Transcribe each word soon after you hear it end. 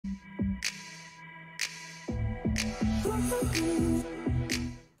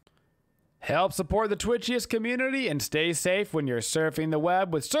Help support the Twitchiest community and stay safe when you're surfing the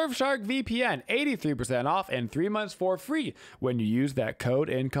web with Surfshark VPN. 83% off and 3 months for free when you use that code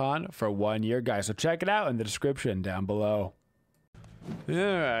Incon for 1 year, guys. So check it out in the description down below. All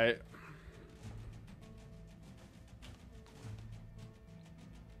right.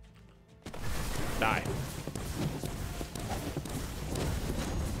 Die.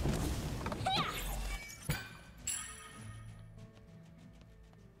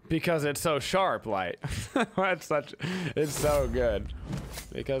 Because it's so sharp, light. It's so good.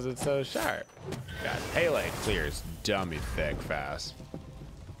 Because it's so sharp. God, Pele clears dummy thick fast.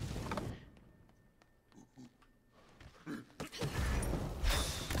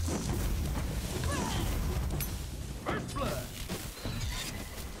 First blood.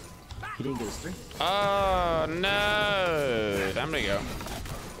 He didn't get his 3. Oh no! I'm gonna go.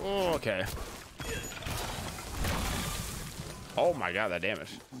 Oh, okay. Oh my god, that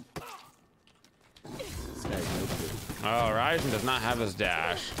damage. Oh, Ryzen does not have his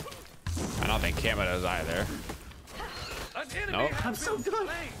dash. I don't think Kama does either. Nope. I'm so good.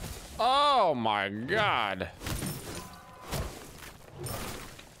 Oh my god.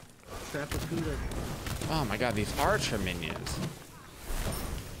 Oh my god, these archer minions.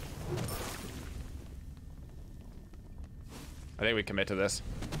 I think we commit to this.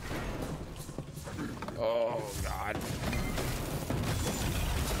 Oh god.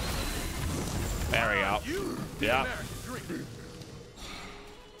 There we go. Yeah.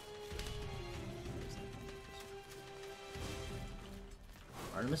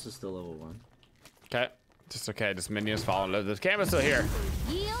 Artemis is still level 1. Okay. Just okay. Just minions following. This camera's still here.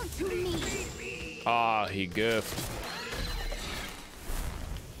 Yield to me. Oh, he goofed.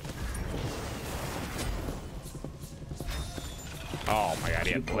 Oh my god,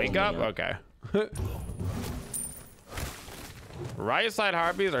 he had blink up? Okay. Right side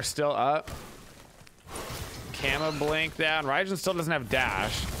harpies are still up. Kama blink down. Raijin still doesn't have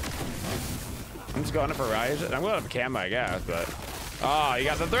dash. I'm just going up for Raijin. I'm going up for Kama, I guess, but. Oh, you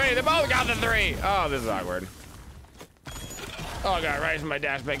got the 3. They both got the 3. Oh, this is awkward. Oh god, Raijin, my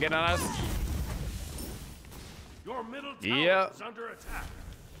dash back in on us. Your middle tower is under attack.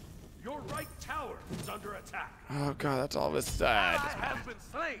 Your right tower is under attack. Oh god, that's all of his side. Has been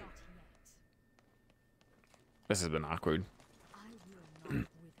slain. This has been awkward.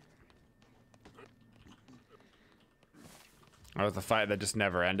 That was the fight that just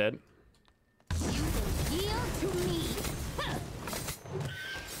never ended. Yield to me.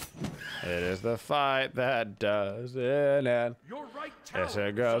 It is the fight that doesn't end. Your right tower Yes,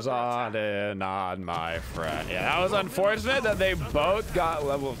 it goes on and on, my friend. Yeah, that was unfortunate that they both got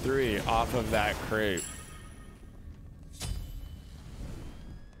level 3 off of that creep.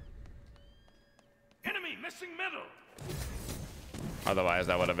 Enemy missing middle. Otherwise,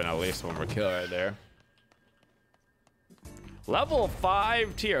 that would have been at least one more kill right there. Level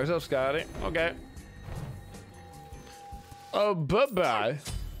 5 tier. What's up, Scotty? Okay. Oh, bye-bye.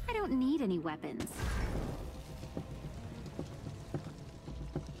 I don't need any weapons.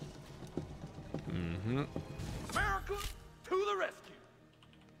 Mm-hmm. America to the rescue.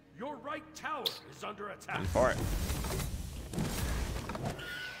 Your right tower is under attack. And for it.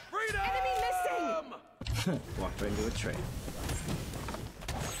 Freedom! Enemy missing! Walked right into a trade.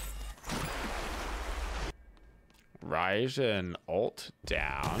 Ryzen ult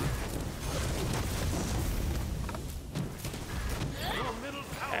down. Your middle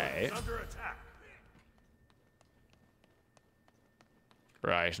tower is under attack.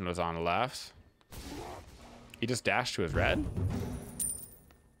 Ryzen was on left. He just dashed to his red.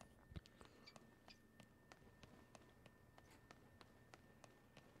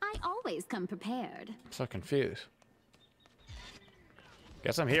 I always come prepared. I'm so confused.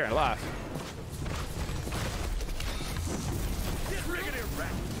 Guess I'm here and left. Get riggedy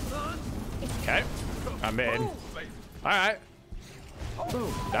wrecked, son. Okay, I'm in. All right,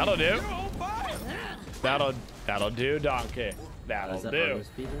 Boom. that'll do. You're on fire. That'll do, donkey. That'll Is that do. Artemis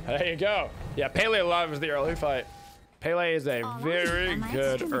speed? There you go. Yeah, Pele loves the early fight. Pele is a very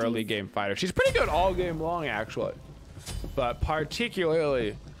good early game fighter. She's pretty good all game long, actually, but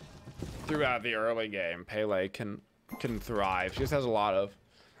particularly throughout the early game, Pele can thrive. She just has a lot of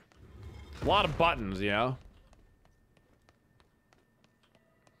buttons, you know.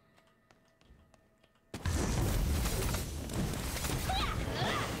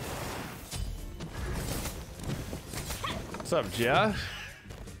 What's up, Jeff?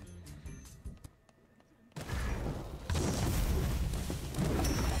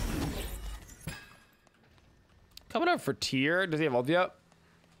 Coming up for tier. Does he have ult yet?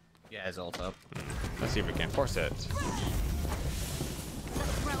 Yeah, his ult up. Let's see if we can force it. The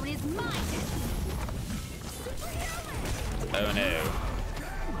throne is mine. Oh no.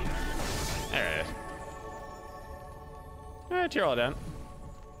 There it is. Alright, you're all done. I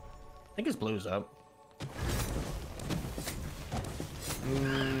think his blue's up. I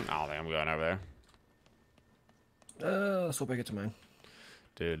don't think I'm going over there. Let's hope I get to mine.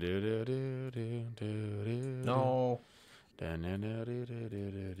 Do, do, do, do, do, do, do, No. do, do, do, do,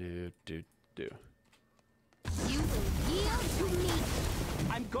 do, do, do, do. You will yield to me.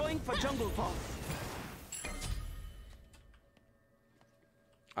 I'm going for jungle vault.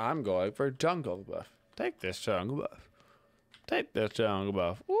 I'm going for jungle buff. Take this jungle buff. Take this jungle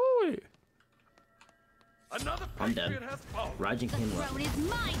buff. Woo! Another I'm dead. patriot has fallen. Rajin The came left. throne is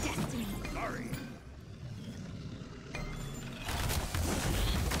my destiny. Sorry.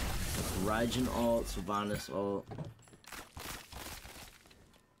 Rajin ult, Sylvanas ult.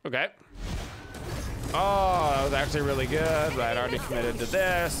 Okay. Oh, that was actually really good, but I'd already committed to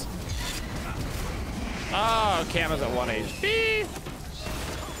this. Oh, Cam is at 1 HP.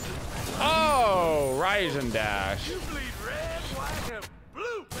 Oh, Rise and Dash. You bleed red, white, and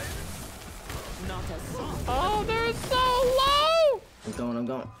blue, baby. Not a song. Oh, they're so low. I'm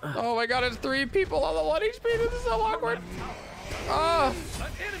going. Oh my god, it's 3 people on the 1 HP. This is so awkward. Oh, An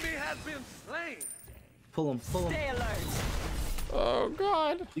enemy has been slain. Pull him. Stay alert. oh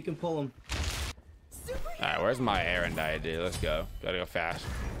god. You can pull him. Alright, where's my errand ID? Let's go. Gotta go fast.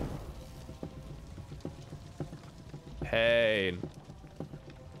 Pain.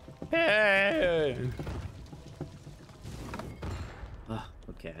 Pain.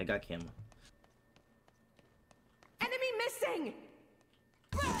 Okay, I got camera. Enemy missing.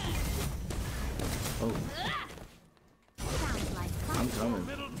 Oh, Sounds like I'm fun. coming.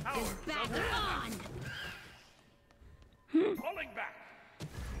 Middle tower is Back under attack. on. Falling back.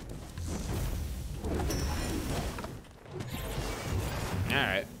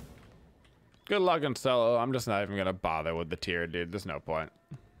 Alright. Good luck in solo. I'm just not even gonna bother with the tier, dude. There's no point.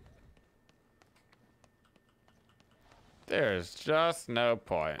 There's just no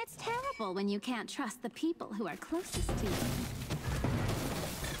point. It's terrible when you can't trust the people who are closest to you.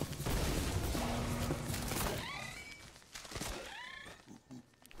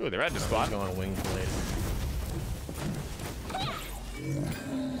 Ooh, the red just He's spawned. going wing blade.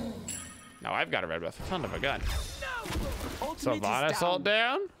 Now I've got a red buff. A ton of a gun. Ultimate is Sylvanas down. all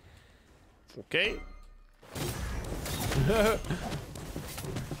down. Okay.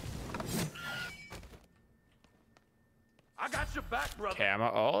 I got your back, brother.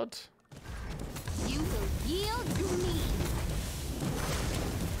 Kama ult. You will yield to me.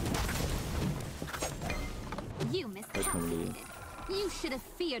 You miscalculated. You should have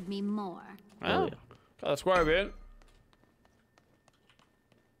feared me more. Oh, got a scorpion.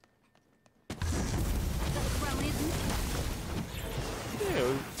 The throne is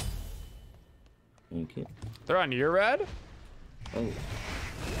Ew. Okay. They're on your red? Oh,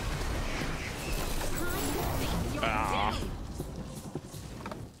 Ah.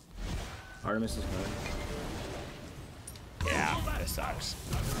 Artemis is coming. Yeah, this sucks.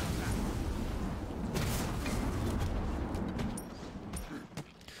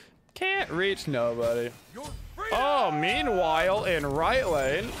 Can't reach nobody. You're free. Oh, meanwhile, in right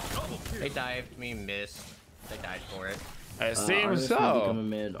lane, They dived me, missed. They died for it. it seems Artemis may be so. coming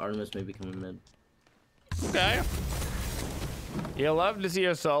mid. Artemis may be coming mid. Okay. You love to see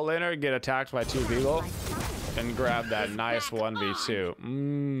a soul laner get attacked by 2 people and grab that nice 1v2.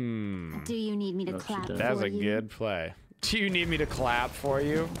 Mmm. Do you need me to No, she clap doesn't. That's for a you? good play. Do you need me to clap for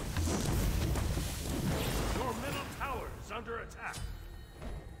you? Your middle tower is under attack.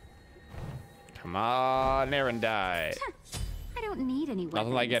 Come on, Aaron, die. I don't need any weapons.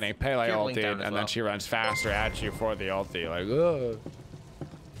 Nothing like getting Pele Can't blink ulted down and as then well. she runs faster at you for the ulti. Like, ugh.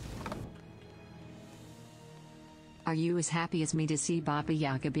 Are you as happy as me to see Baba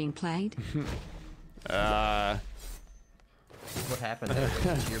Yaga being played? What happened there?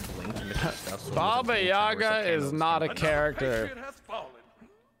 Your blink and Mr. Stuff. So Baba Yaga is not a Another character patriot has fallen.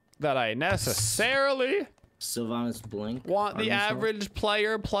 that I necessarily Sylvanas blink. want the Artemis ult. average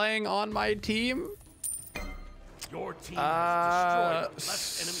player playing on my team. Your team has destroyed the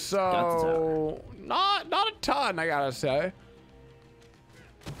left enemy. So not a ton, I gotta say.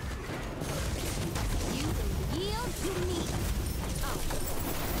 You will yield to me.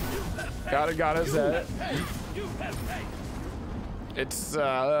 Gotta say, You have faith. it's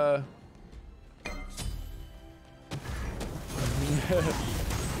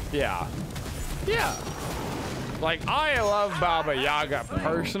yeah. Like, I love Baba Yaga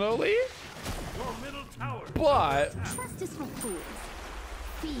personally, Your middle tower. but Trust is for fools.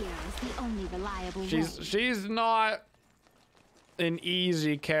 Fear is the only reliable way. She's not an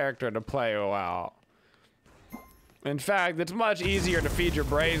easy character to play well. In fact, it's much easier to feed your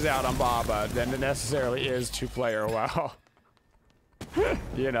brains out on Baba than it necessarily is to play her well.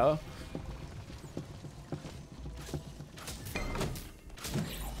 You know?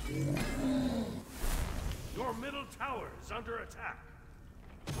 Your middle tower is under attack.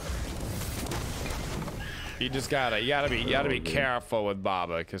 You gotta be careful with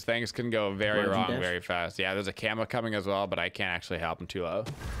Baba because things can go very wrong very fast. Yeah, there's a camo coming as well, but I can't actually help him too low.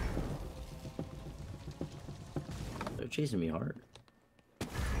 They're chasing me hard.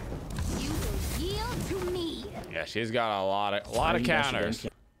 You will yield to me. Yeah, she's got a lot of counters.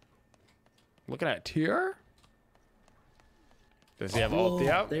 Looking at tier. Does he have ulti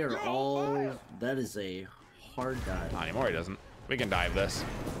up? They are all. That is a hard dive. Not anymore. He doesn't. We can dive this.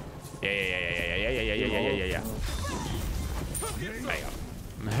 Yeah.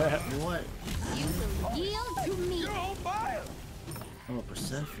 What? You will yield to me. Oh,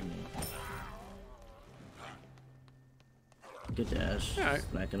 Persephone. Good dash. Alright.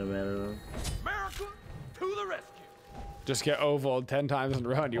 Not gonna matter though. America to the rescue. Just get oval 10 times in a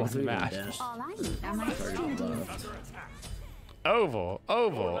row and you All won't three of them match. dashed. All I need are my Target studios. left. Oval.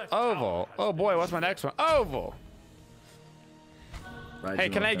 Oh boy, what's my next one? Oval. Hey,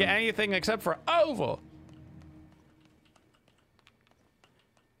 can I get anything except for oval?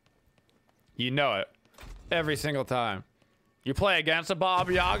 You know it. Every single time. You play against a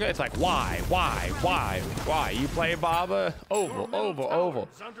Baba Yaga, it's like, why? You play Baba? Oval.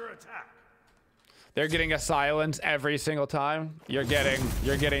 Is under attack. They're getting a silence every single time. You're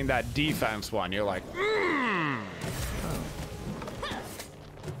getting that defense one. You're like,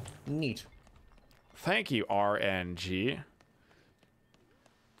 Neat. Thank you, RNG.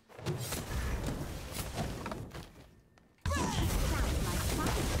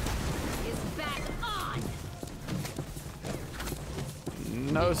 Is back on.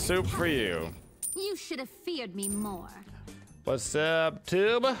 No soup for you. You should have feared me more. What's up,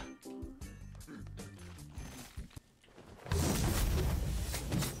 Tube?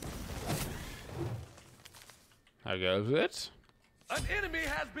 How goes it? An enemy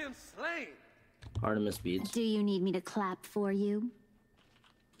has been slain. Artemis beads. Do you need me to clap for you?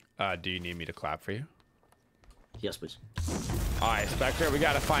 Do you need me to clap for you? Yes, please. All right, Spectre, we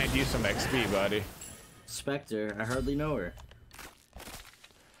gotta find you some XP, buddy. Spectre, I hardly know her.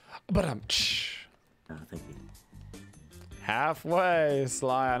 But Oh, thank you. halfway,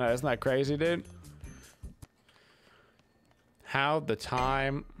 Sly. I know, isn't that crazy, dude? How the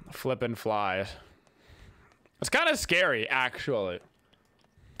time flippin' flies. It's kind of scary, actually.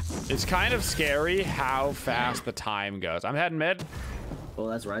 It's kind of scary how fast the time goes. I'm heading mid. Oh,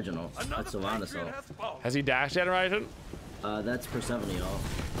 that's Reginald. Another That's Sylvanas. patriot has fallen. Has he dashed yet, Ryzen? That's Persephone, y'all.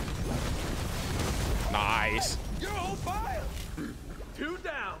 Nice. You're on fire. Two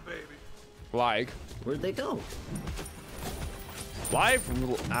down, baby. Like, Where'd they go? life,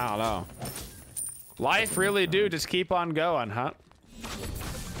 I don't know. Life really do just keep on going, huh?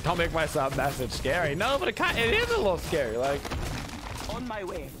 Don't make my sub message scary. No, but it is a little scary. Like, On my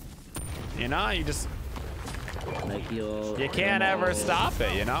way. you know, you can't ever stop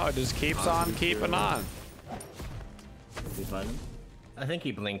it, you know? It just keeps on keeping on. Did we find him? I think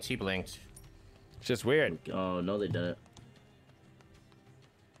he blinked. It's just weird. Oh, no, they didn't.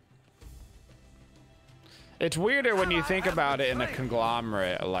 It's weirder when you think about it in a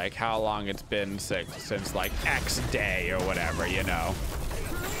conglomerate, like how long it's been since like X day or whatever, you know?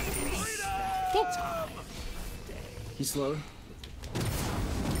 He's slow.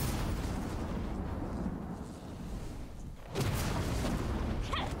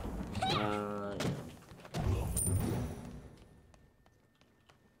 Yeah.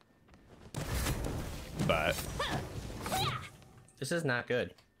 But This is not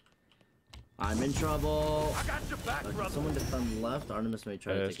good. I'm in trouble. I got your back, brother. Someone defend left. Artemis may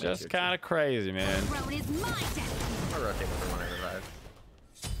try to it's take my just tier kind of crazy, man. Throne is my destiny. I'll rotate with the one I revive.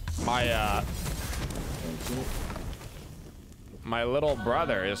 My little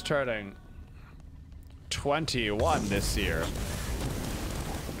brother is turning 21 this year.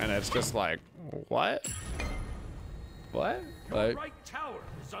 And it's just like, what? What? Your Like, right tower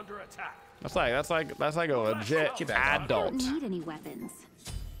is under attack. that's like a legit I adult. don't need any weapons.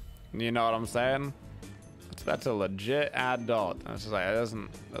 You know what I'm saying? That's a legit adult. It's just like, it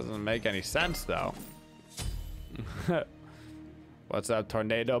doesn't make any sense though. What's up,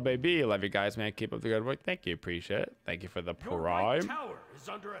 Tornado baby? Love you guys, man. Keep up the good work. Thank you, appreciate it. Thank you for the Your right prime. tower is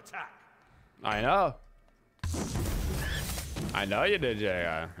under attack. I know. I know you did,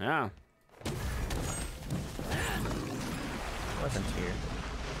 J.I. Yeah. Wasn't here.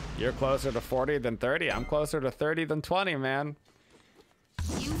 You're closer to 40 than 30. I'm closer to 30 than 20, man.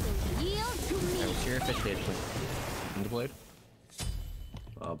 You will yield to me. What's your fixation? In the blade?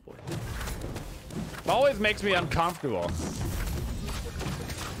 Oh boy. It always makes me uncomfortable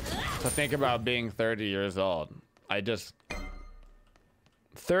to think about being 30 years old.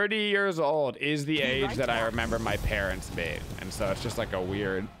 30 years old is the age that I remember my parents being. And so it's just like a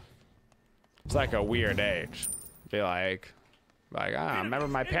weird, it's like a weird age. Be like, I remember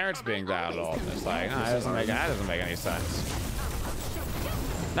my parents being that old. And it's like, that doesn't make any sense.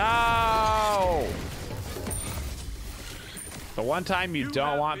 No! The one time you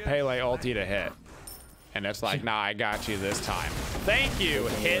don't want Pele ulti to hit. And it's like, nah, I got you this time. Thank you,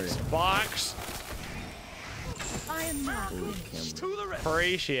 Hitbox. I am not To the rescue.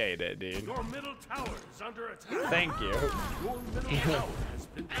 Appreciate it, dude. Your middle tower is under attack. Thank you. Your middle tower has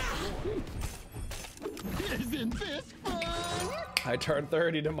been destroyed. Isn't this fun? I turn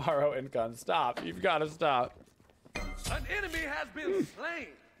 30 tomorrow, Incon. Stop. You've got to stop. An enemy has been slain.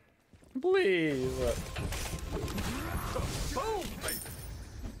 Please. Boom, baby.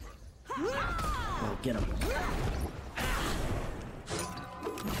 Oh, get him.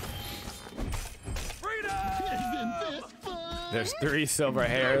 Freedom. Isn't this fun? There's 3 silver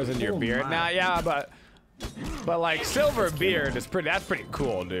hairs in your beard now. Yeah, but like silver beard is that's pretty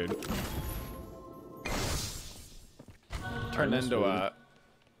cool, dude. Turn into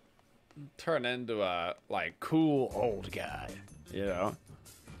a like cool old guy, you know?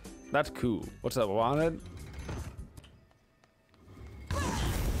 That's cool. What's up, wanted?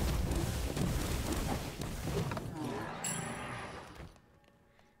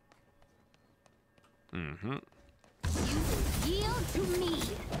 Mm-hmm. You will yield to me.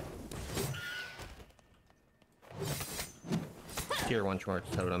 Tier 1 short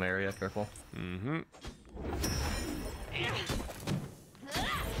totem area, careful. Mm-hmm.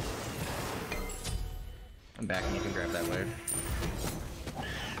 I'm back and you can grab that wave.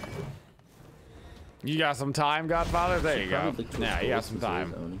 You got some time, Godfather? There you go. Yeah, you got some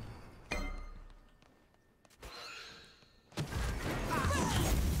time.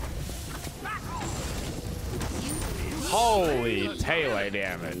 Holy Pele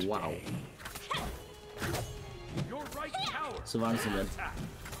damage. Wow. Your right tower. Sylvanas again.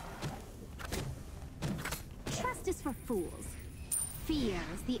 Trust is for fools. Fear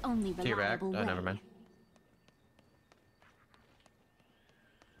is the only Tier back. reliable Oh, way. never mind.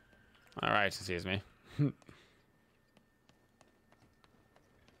 All right, excuse me.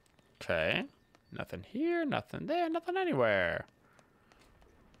 Okay. Nothing here, nothing there, nothing anywhere.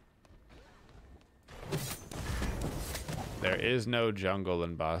 There is no jungle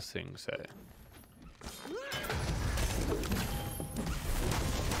in Ba Sing Se.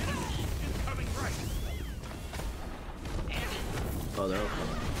 Oh, they're okay.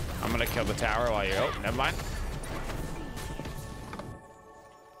 I'm gonna kill the tower while you. Oh, never mind.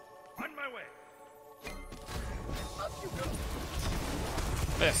 On my way.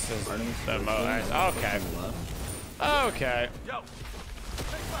 This is the most. Okay. Okay. Yo.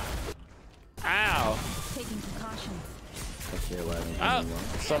 Ow. Taking precautions. Actually, 11. Oh,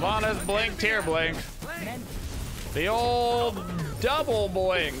 Sylvanas blink, tier blink. The old double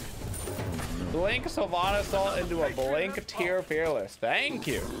blink. Blink Sylvanas ult into a blink tier fearless. Thank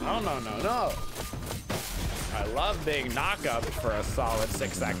you. No, no, no, no. I love being knockup for a solid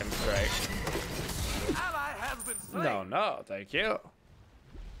 6 seconds straight. Ally has been slain. No, no, thank you.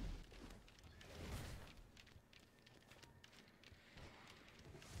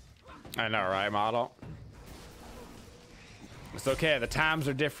 I know, right, model? It's okay, the times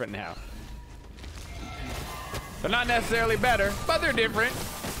are different now. They're not necessarily better, but they're different.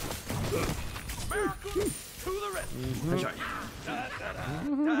 Miracle to the rescue. That's right. Da, da,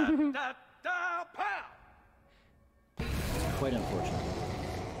 da, da, pow. Quite unfortunate.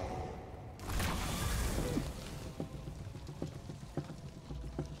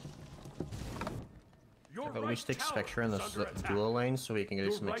 Your But we right stick tower Spectre in is the under attack. dual lane so we can get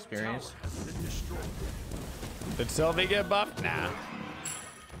Your some right experience. tower has been destroyed. Did Sylvie get buffed? Nah.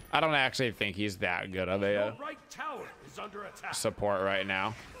 I don't actually think he's that good of a Your right tower is under attack. support right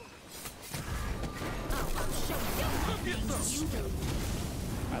now.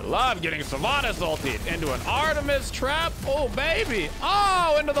 I love getting Sylvanas ulted into an Artemis trap. Oh, baby.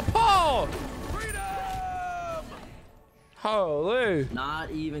 Oh, into the pole. Freedom! Holy. Not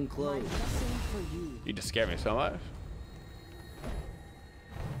even close. You just scared me so much.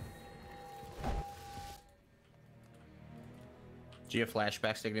 Do you have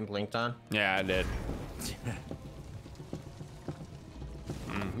flashbacks getting blinked on? Yeah, I did.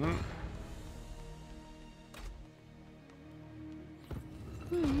 Mm-hmm.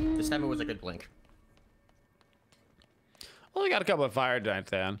 This time it was a good blink. Well, we got a couple of fire giants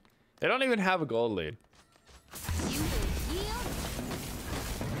down. They don't even have a gold lead. You will yield.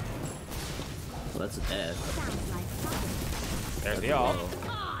 Well, that's a death. Sounds like fun. There's the ult.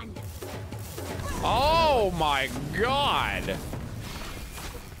 On. Oh my god!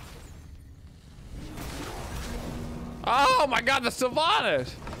 Oh my god, the Sylvanas!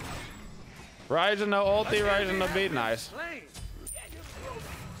 Ryzen no ulti, Ryzen no beat, nice. Slain.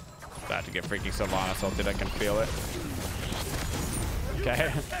 About to get freaking Sylvanas ulted, I can feel it. Okay.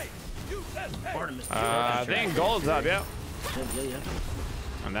 I think gold's up, yep. Yeah.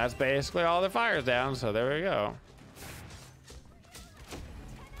 And that's basically all the fires down, so there we go.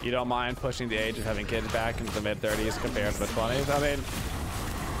 You don't mind pushing the age of having kids back into the mid-30s compared to the 20s? I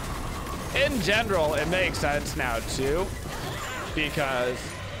mean, in general, it makes sense now too, because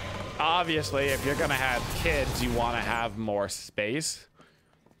obviously if you're gonna have kids, you want to have more space.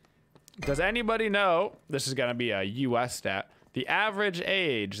 Does anybody know, this is gonna be a US stat, the average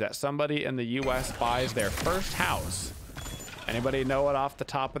age that somebody in the US buys their first house? Anybody know it off the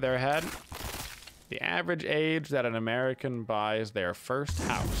top of their head? The average age that an American buys their first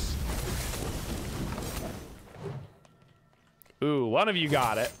house. Ooh, one of you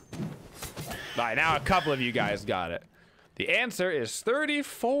got it. All right, now a couple of you guys got it. The answer is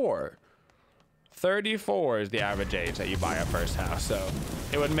 34. 34 is the average age that you buy a first house. So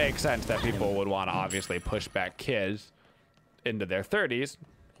it would make sense that people would want to obviously push back kids into their 30s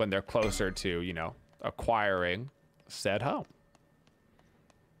when they're closer to, you know, acquiring said home.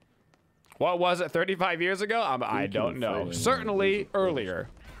 What was it 35 years ago? I don't know. Certainly earlier.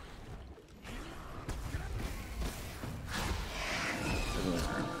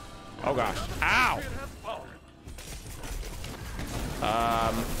 Oh gosh. Ow!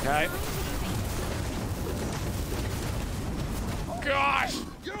 Okay. Gosh!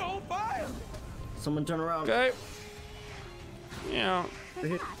 You're on fire. Someone turn around. Okay. Yeah. For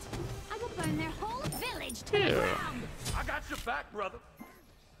that, I will burn their whole village to the Ew. ground. I got your back, brother.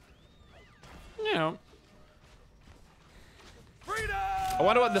 You know. Freedom. I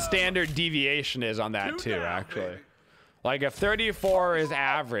wonder what the standard deviation is on that too, actually. Like if 34 is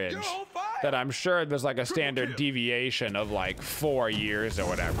average, then I'm sure there's like a standard deviation of like 4 years or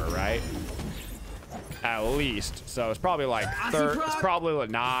whatever, right? At least. So it's probably like it's probably like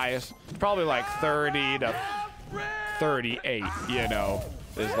nice. It's probably like 30 to 38, you know,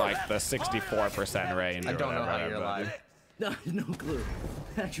 is like the 64% range. I don't know how you're but- alive. No, no clue.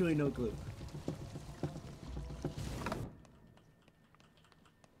 Actually, no clue.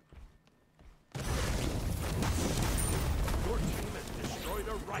 Your team has destroyed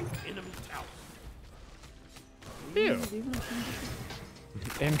a right enemy tower. Ew.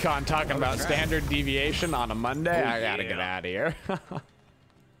 Incon talking about standard deviation on a Monday. I gotta get out of here.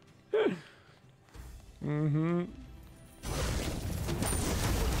 Mm-hmm.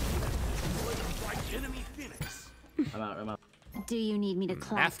 Right enemy Phoenix. I'm out. Do you need me to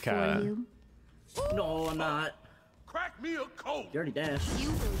clap Nazca. for you? No, I'm not. Crack me a code. You already dashed.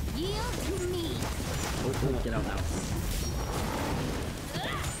 You will yield to me. Oh, get out now.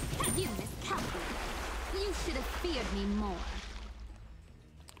 You miscalculated. You should have feared me more.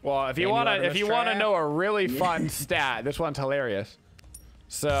 Well, if you wanna know a really fun stat, this one's hilarious.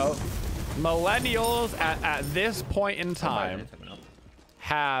 So, millennials at this point in time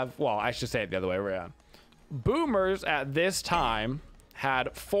have, well, I should say it the other way around. Boomers at this time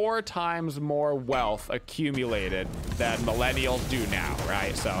had 4 times more wealth accumulated than millennials do now,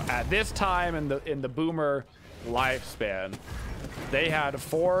 right? So at this time in the boomer lifespan, they had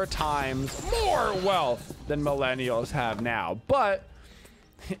 4 times more wealth than millennials have now. But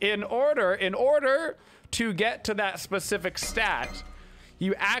in order to get to that specific stat,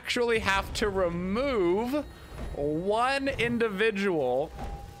 you actually have to remove one individual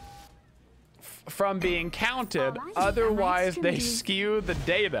from being counted, otherwise they skew the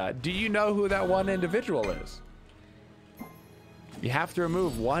data. Do you know who that one individual is? You have to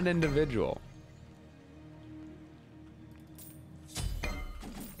remove one individual.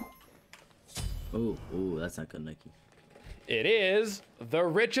 Ooh, that's not good, Nikki. It is the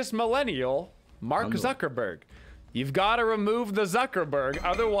richest millennial, Mark Zuckerberg. You've got to remove the Zuckerberg,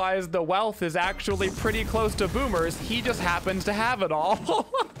 otherwise the wealth is actually pretty close to boomers. He just happens to have it all.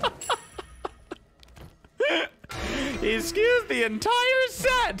 He skews the entire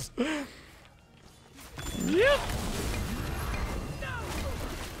set. Yep.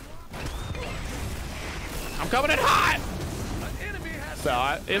 I'm coming in hot.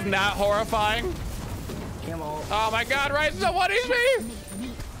 So, isn't that horrifying? Camel. Oh my God, right? So what is me?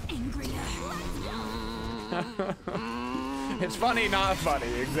 It's funny, not funny.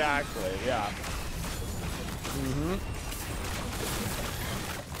 Exactly. Yeah.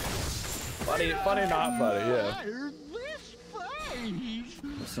 Funny, not funny. Yeah. Fire this face.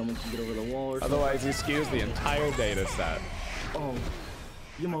 If someone can get over the wall or something. Otherwise, he skews the entire data set. Oh,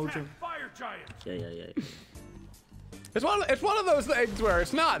 you mojo. Fire giant. Yeah. It's one of those things where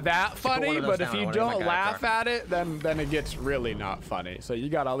it's not that funny, one of those but if down, you one in my don't guy laugh truck. at it, then it gets really not funny. So you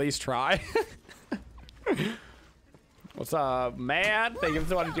gotta at least try. What's up, man? Thank you for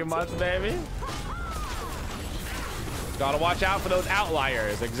 22 months, baby. Gotta watch out for those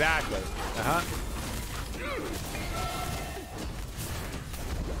outliers. Exactly.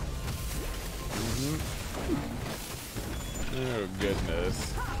 Oh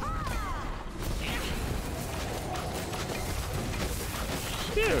goodness.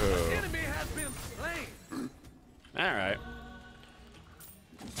 Phew. Enemy has been slain. All right.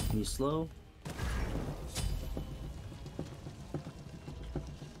 You slow?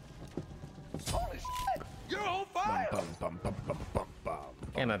 Holy shit! You're on fire.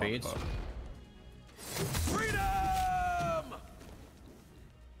 And my beads. Freedom.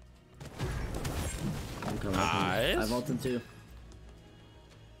 I'm coming. Nice. I vaulted too.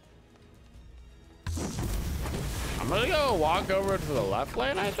 I'm gonna go walk over to the left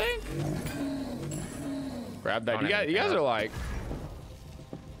lane, I think. Grab that. You guys are like,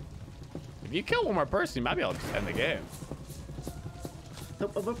 if you kill one more person, you might be able to just end the game.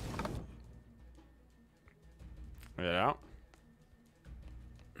 Up. Yeah.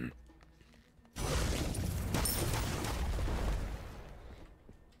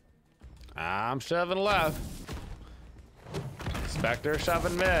 I'm shoving left. Spectre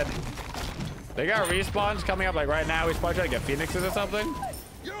shoving mid. They got respawns coming up like right now. He's probably trying to get phoenixes or something.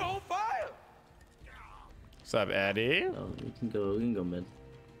 You're on fire. What's up, Eddie? Oh, we can go mid.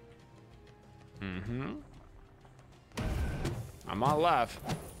 I'm on left.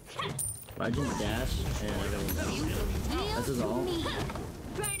 I just dash and I go. This is all.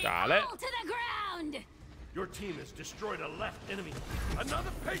 Got it. To the ground. Your team has destroyed a left enemy.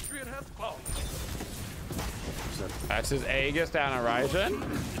 Another patriot has fallen. That's his Aegis down on Ryzen.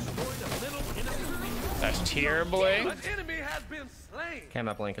 Destroyed a middle enemy. That's Tier Blink. An enemy has been slain. Came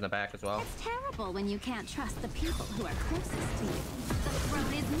up Blink in the back as well. It's terrible when you can't trust the people who are closest to you. The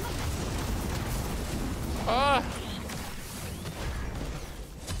throat is Ah,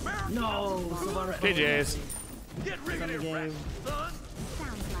 No. GG's. Get rid of Game. it, rat, son.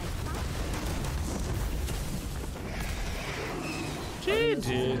 sounds like fun.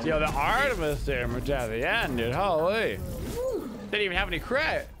 GG's. Yo, the Artemis damage at the end, dude. Holy. Didn't even have any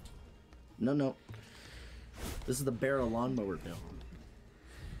crit. No. This is the barrel lawnmower build.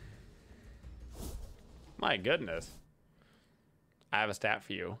 My goodness. I have a stat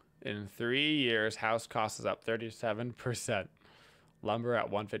for you. In 3 years, house cost is up 37%. Lumber at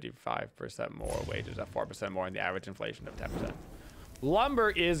 155% more. Wages at 4% more, and the average inflation of 10%.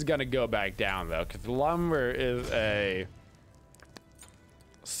 Lumber is going to go back down, though, because lumber is a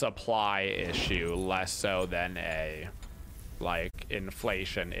supply issue, less so than a like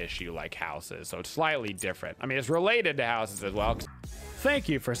inflation issue like houses. So it's slightly different. I mean, it's related to houses as well. Thank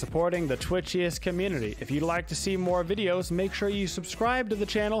you for supporting the Twitchiest community. If you'd like to see more videos, make sure you subscribe to the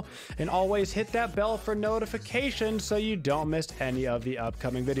channel and always hit that bell for notifications so you don't miss any of the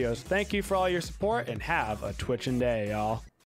upcoming videos. Thank you for all your support and have a Twitchin' day, y'all.